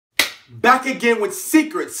Back again with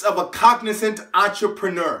secrets of a cognizant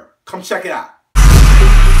entrepreneur. Come check it out.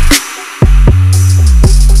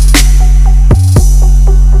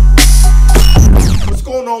 What's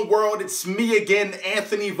going on, world? It's me again,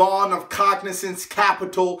 Anthony Vaughan of Cognizance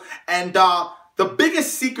Capital. And the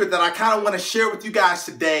biggest secret that I kind of want to share with you guys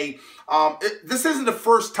today, this isn't the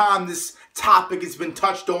first time this topic has been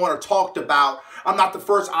touched on or talked about. I'm not the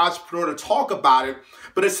first entrepreneur to talk about it,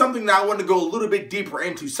 but it's something that I want to go a little bit deeper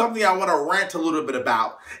into, something I want to rant a little bit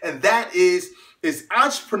about. And that is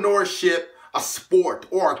entrepreneurship a sport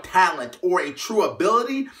or a talent or a true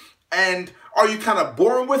ability? And are you kind of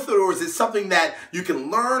born with it, or is it something that you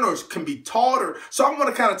can learn or can be taught? So I'm going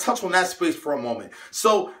to kind of touch on that space for a moment.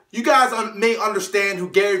 So you guys may understand who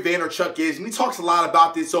Gary Vaynerchuk is, and he talks a lot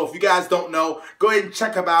about this. So if you guys don't know, go ahead and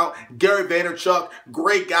check him out. Gary Vaynerchuk,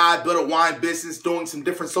 great guy, built a wine business, doing some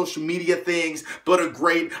different social media things, built a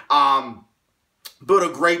great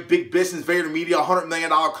big business, VaynerMedia, $100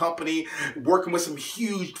 million company, working with some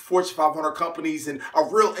huge Fortune 500 companies, and a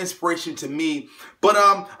real inspiration to me. But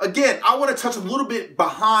again, I want to touch a little bit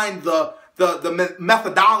behind the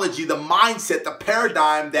methodology, the mindset, the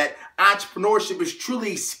paradigm that entrepreneurship is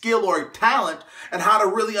truly a skill or a talent, and how to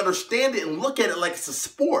really understand it and look at it like it's a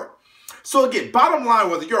sport. So again, bottom line,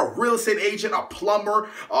 whether you're a real estate agent, a plumber,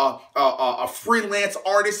 a freelance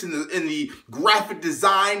artist in the graphic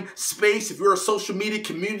design space, if you're a social media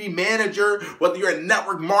community manager, whether you're a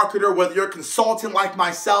network marketer, whether you're a consultant like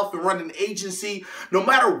myself and run an agency, no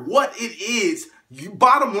matter what it is,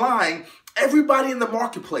 bottom line, everybody in the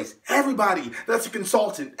marketplace, everybody that's a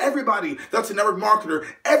consultant, everybody that's a network marketer,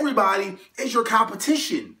 everybody is your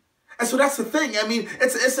competition. And so that's the thing. I mean,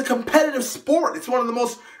 it's a competitive sport. It's one of the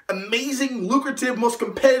most amazing, lucrative, most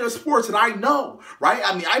competitive sports that I know, right?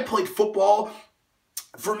 I mean, I played football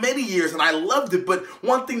for many years and I loved it. But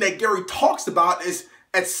one thing that Gary talks about is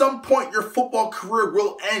at some point your football career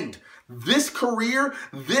will end. This career,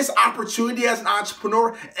 this opportunity as an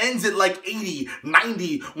entrepreneur ends at like 80,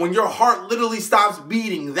 90, when your heart literally stops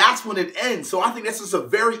beating. That's when it ends. So I think this is a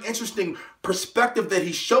very interesting perspective that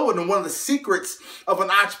he's showing, and one of the secrets of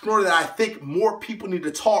an entrepreneur that I think more people need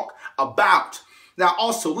to talk about. Now,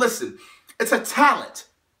 also, listen, it's a talent,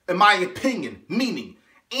 in my opinion, meaning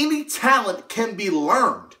any talent can be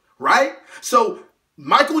learned, right? So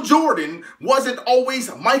Michael Jordan wasn't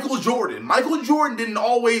always Michael Jordan. Michael Jordan didn't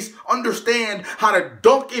always understand how to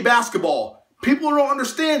dunk a basketball. People don't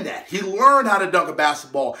understand that. He learned how to dunk a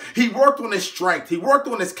basketball. He worked on his strength. He worked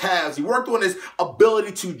on his calves. He worked on his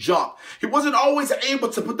ability to jump. He wasn't always able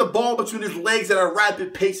to put the ball between his legs at a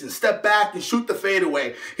rapid pace and step back and shoot the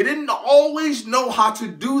fadeaway. He didn't always know how to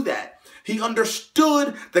do that. He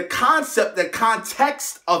understood the concept, the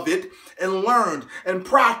context of it, and learned and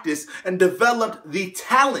practiced and developed the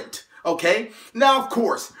talent. Okay? Now, of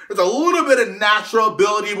course, there's a little bit of natural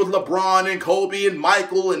ability with LeBron and Kobe and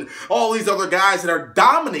Michael and all these other guys that are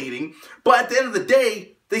dominating. But at the end of the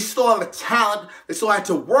day, they still have a talent. They still have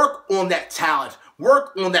to work on that talent,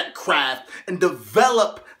 work on that craft, and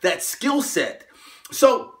develop that skill set.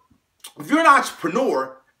 So if you're an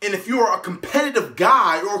entrepreneur, and if you're a competitive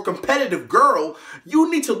guy or a competitive girl, you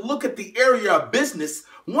need to look at the area of business.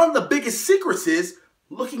 One of the biggest secrets is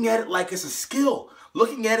looking at it like it's a skill,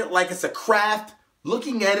 looking at it like it's a craft,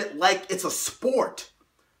 looking at it like it's a sport.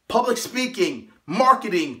 Public speaking,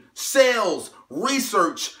 marketing, sales,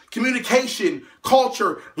 research, communication,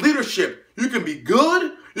 culture, leadership. You can be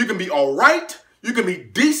good, you can be all right, you can be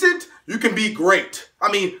decent, you can be great.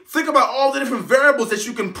 I mean, think about all the different variables that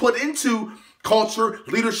you can put into culture,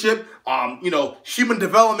 leadership, human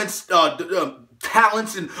development,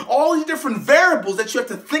 talents, and all these different variables that you have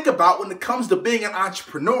to think about when it comes to being an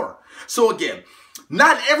entrepreneur. So again,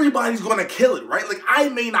 not everybody's going to kill it, right? Like, I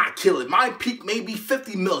may not kill it. My peak may be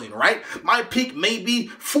 50 million, right? My peak may be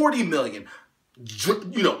 40 million.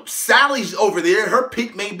 Sally's over there, her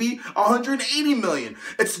peak may be 180 million.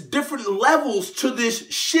 It's different levels to this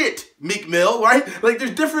shit, Meek Mill, right? Like,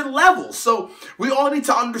 there's different levels. So we all need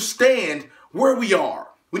to understand where we are.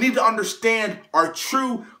 We need to understand our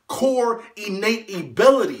true core innate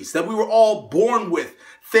abilities that we were all born with.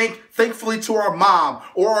 Thankfully to our mom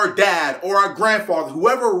or our dad or our grandfather,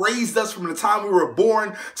 whoever raised us from the time we were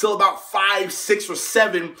born till about 5, 6, or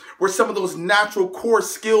 7, where some of those natural core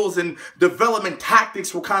skills and development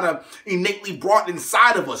tactics were kind of innately brought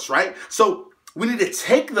inside of us, right? So we need to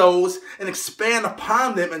take those and expand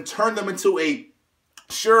upon them and turn them into a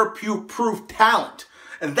sure-proof talent.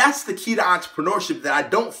 And that's the key to entrepreneurship that I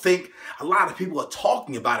don't think a lot of people are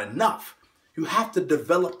talking about enough. You have to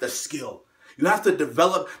develop the skill. You have to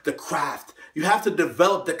develop the craft. You have to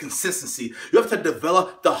develop the consistency. You have to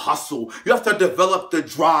develop the hustle. You have to develop the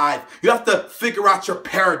drive. You have to figure out your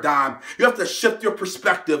paradigm. You have to shift your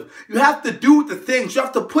perspective. You have to do the things. You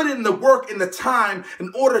have to put in the work and the time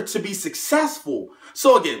in order to be successful.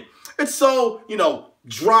 So again, it's so,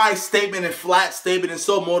 dry statement and flat statement and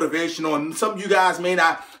so motivational. And some of you guys may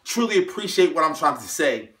not truly appreciate what I'm trying to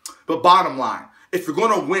say. But bottom line, if you're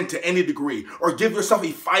going to win to any degree or give yourself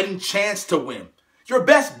a fighting chance to win, your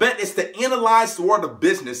best bet is to analyze the world of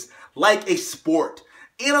business like a sport.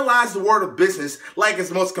 Analyze the world of business like it's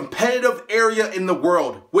the most competitive area in the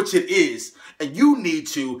world, which it is. And you need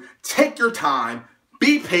to take your time,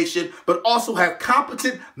 be patient, but also have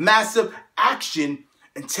competent, massive action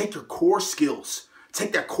and take your core skills.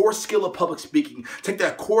 Take that core skill of public speaking. Take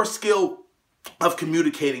that core skill of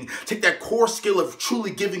communicating. Take that core skill of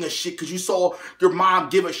truly giving a shit because you saw your mom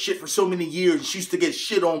give a shit for so many years and she used to get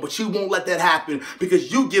shit on, but you won't let that happen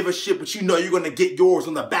because you give a shit, but you know you're going to get yours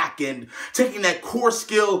on the back end. Taking that core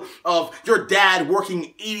skill of your dad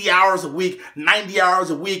working 80 hours a week, 90 hours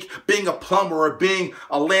a week, being a plumber or being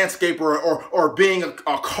a landscaper or being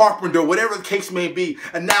a carpenter, whatever the case may be,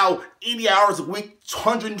 and now 80 hours a week,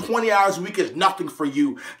 120 hours a week is nothing for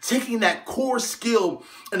you. Taking that core skill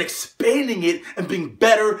and expanding it and being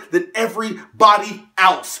better than everybody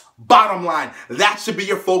else. Bottom line, that should be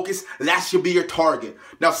your focus. That should be your target.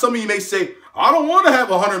 Now, some of you may say, I don't want to have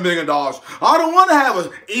 $100 million. I don't want to have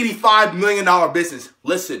an $85 million business.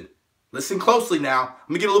 Listen closely now. Let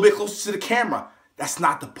me get a little bit closer to the camera. That's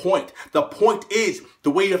not the point. The point is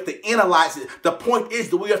the way you have to analyze it. The point is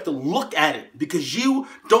the way you have to look at it because you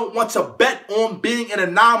don't want to bet on being an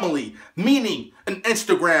anomaly, meaning an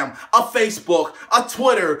Instagram, a Facebook, a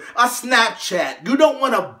Twitter, a Snapchat. You don't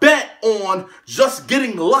want to bet on just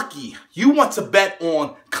getting lucky. You want to bet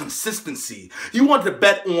on consistency. You want to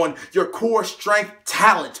bet on your core strength,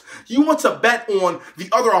 talent. You want to bet on the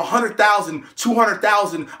other 100,000,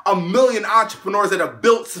 200,000, a million entrepreneurs that have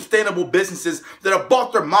built sustainable businesses, that have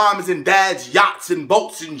bought their moms and dads yachts and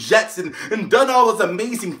boats and jets and done all those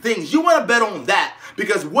amazing things. You want to bet on that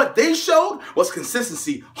because what they showed was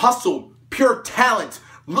consistency, hustle, pure talent,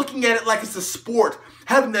 looking at it like it's a sport,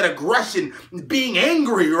 having that aggression, being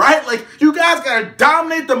angry, right? Like, you guys got to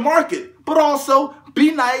dominate the market, but also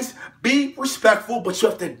be nice, be respectful, but you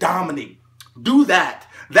have to dominate. Do that.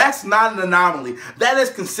 That's not an anomaly. That is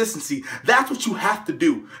consistency. That's what you have to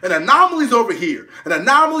do. An anomaly's over here. An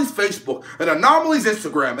anomaly's Facebook. An anomaly's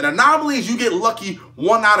Instagram. An anomaly is you get lucky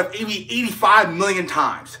 1 out of 85 million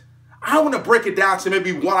times. I want to break it down to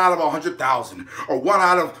maybe 1 out of 100,000 or 1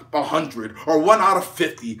 out of 100 or 1 out of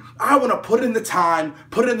 50. I want to put in the time,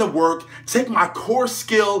 put in the work, take my core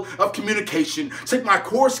skill of communication, take my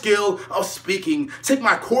core skill of speaking, take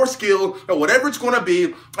my core skill of whatever it's going to be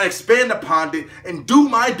and expand upon it and do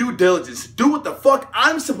my due diligence. Do what the fuck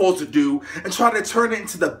I'm supposed to do and try to turn it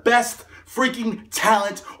into the best freaking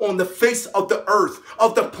talent on the face of the earth,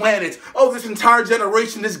 of the planet, of this entire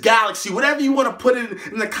generation, this galaxy, whatever you want to put it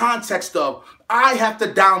in the context of. I have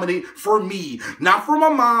to dominate for me, not for my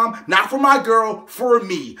mom, not for my girl, for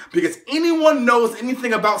me. Because anyone knows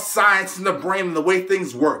anything about science and the brain and the way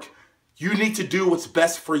things work, you need to do what's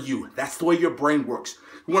best for you. That's the way your brain works.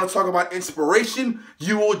 You want to talk about inspiration?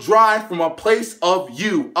 You will drive from a place of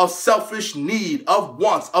you, of selfish need, of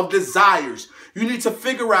wants, of desires. You need to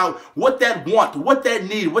figure out what that want, what that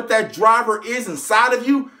need, what that driver is inside of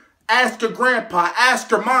you. Ask your grandpa, ask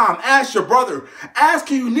your mom, ask your brother. Ask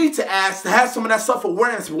who you need to ask to have some of that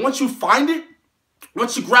self-awareness. But once you find it,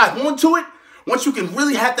 once you grab onto it, once you can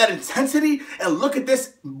really have that intensity and look at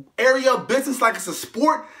this area of business like it's a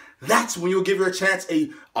sport, that's when you'll give your chance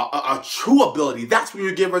a true ability. That's when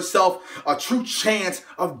you give yourself a true chance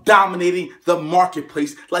of dominating the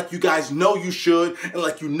marketplace like you guys know you should and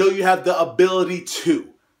like you know you have the ability to.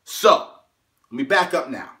 So, let me back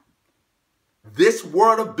up now. This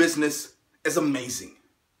world of business is amazing.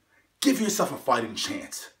 Give yourself a fighting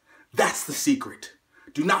chance. That's the secret.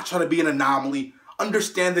 Do not try to be an anomaly.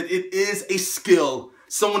 Understand that it is a skill.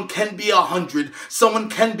 Someone can be 100, someone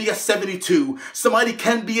can be a 72, somebody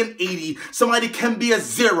can be an 80, somebody can be a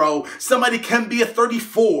 0, somebody can be a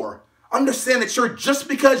 34. Understand that just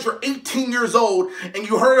because you're 18 years old and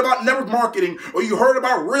you heard about network marketing or you heard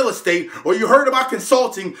about real estate or you heard about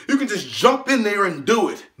consulting, you can just jump in there and do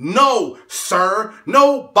it. No, sir,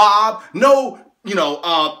 no, Bob, no,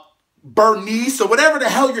 Bernice or whatever the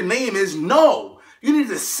hell your name is, no. You need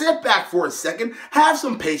to sit back for a second, have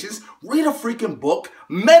some patience, read a freaking book,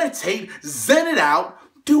 meditate, zen it out,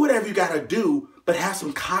 do whatever you gotta do, but have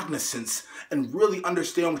some cognizance and really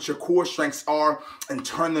understand what your core strengths are and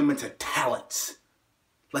turn them into talents.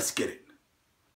 Let's get it.